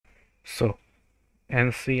So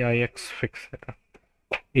NCIX fix error.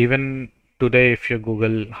 Even today, if you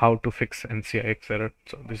Google how to fix NCIX error,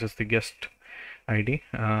 so this is the guest ID.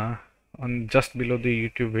 On just below the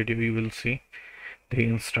YouTube video, you will see the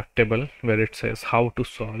instructable where it says how to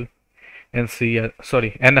solve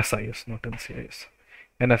NSIS, not NCIS,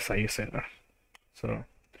 NSIS error. So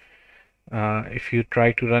if you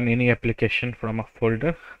try to run any application from a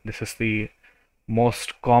folder, this is the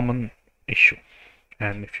most common issue.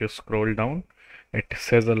 And if you scroll down, it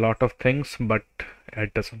says a lot of things, but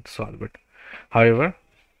it doesn't solve it. However,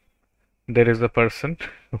 there is a person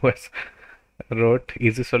who has wrote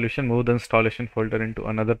easy solution: move the installation folder into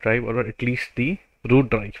another drive or at least the root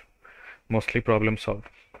drive. Mostly problem solved.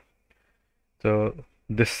 So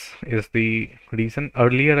this is the reason.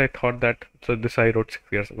 Earlier I thought that, so this I wrote 6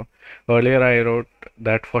 years ago. Earlier I wrote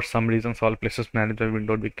that for some reasons all places managed by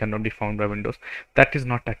Windows we cannot be found by Windows. That is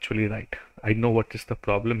not actually right. I know what is the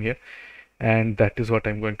problem here, and that is what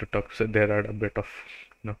I'm going to talk. So there are a bit of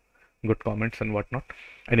good comments and whatnot.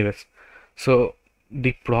 Anyways, so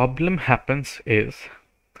the problem happens is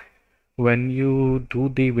when you do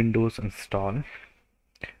the Windows install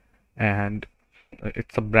and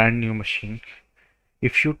it's a brand new machine.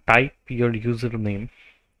 If you type your username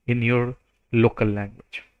in your local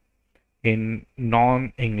language, in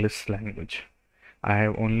non-English language, I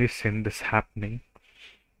have only seen this happening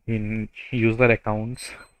in user accounts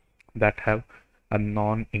that have a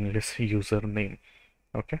non-English username.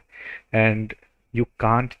 Okay, and you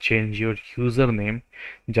can't change your username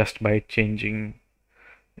just by changing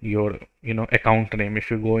your account name.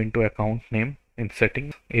 If you go into account name in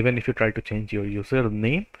settings, even if you try to change your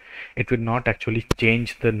username, it will not actually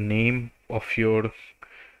change the name of your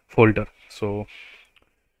folder. So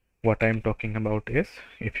what I'm talking about is,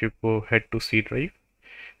 if you go head to C drive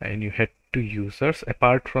and you head to users,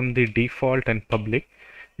 apart from the default and public,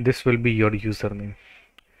 this will be your username.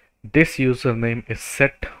 This username is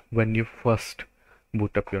set when you first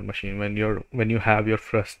boot up your machine, when you have your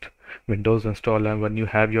first Windows installer, when you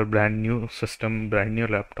have your brand new system, brand new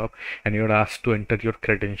laptop, and you're asked to enter your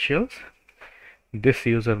credentials. This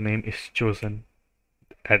username is chosen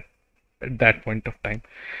at that point of time,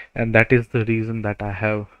 and that is the reason that I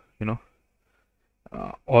have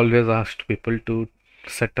always asked people to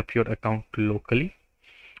set up your account locally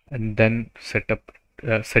and then set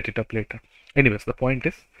it up later. Anyways, the point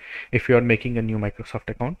is, if you are making a new Microsoft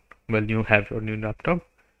account when you have your new laptop,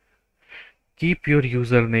 keep your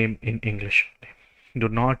username in English. Do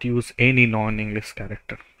not use any non-English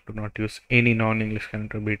character. Do not use any non-English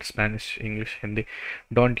character, be it Spanish, English, Hindi.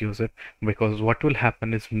 Don't use it, because what will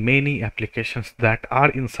happen is many applications that are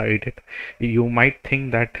inside it, you might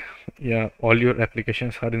think that all your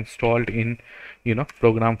applications are installed in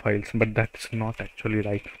program files, but that's not actually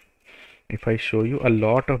right. If I show you, a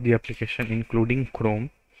lot of the application including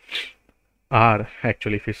Chrome are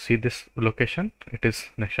actually, if you see this location, it is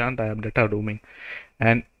Nishant app data roaming,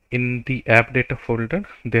 and in the app data folder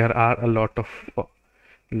there are a lot of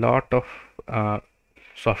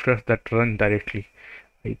softwares that run directly.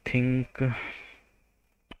 I think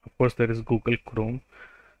of course there is Google Chrome,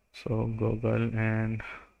 so Google and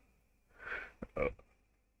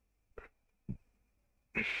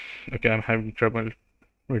okay, I'm having trouble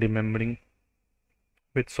remembering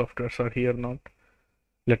which softwares are here not.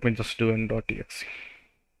 Let me just do n.exe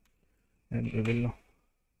and we will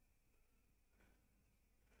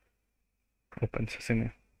open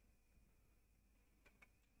Sesame.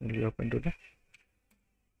 Will be open today.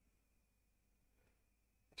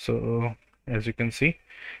 So as you can see,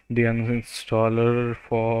 the uninstaller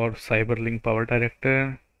for Cyberlink Power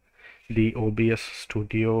Director, the OBS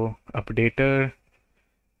Studio Updater,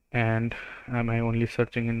 and am I only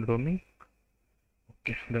searching in roaming?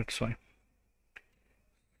 Okay, that's fine.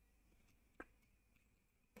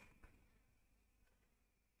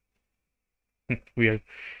 Weird.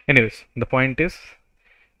 Anyways, the point is,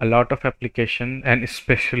 a lot of application, and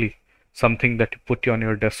especially something that you put on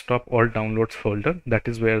your desktop or downloads folder, that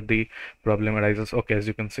is where the problem arises. Okay, as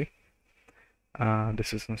you can see,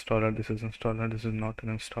 this is installer, this is installer, this is not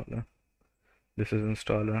an installer, this is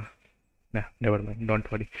installer. Nah, never mind, don't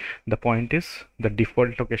worry. The point is, the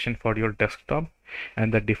default location for your desktop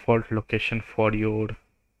and the default location for your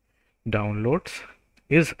downloads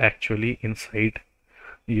is actually inside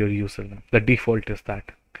your username. The default is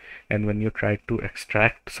that. And when you try to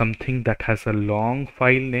extract something that has a long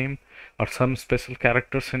file name or some special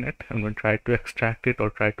characters in it, and when try to extract it or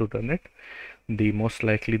try to run it, the most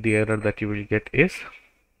likely the error that you will get is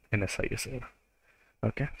NSIS error.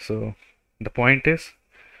 Okay, so the point is,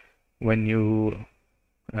 when you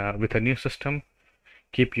with a new system,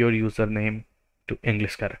 keep your username to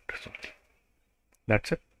English characters only.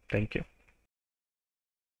 That's it. Thank you.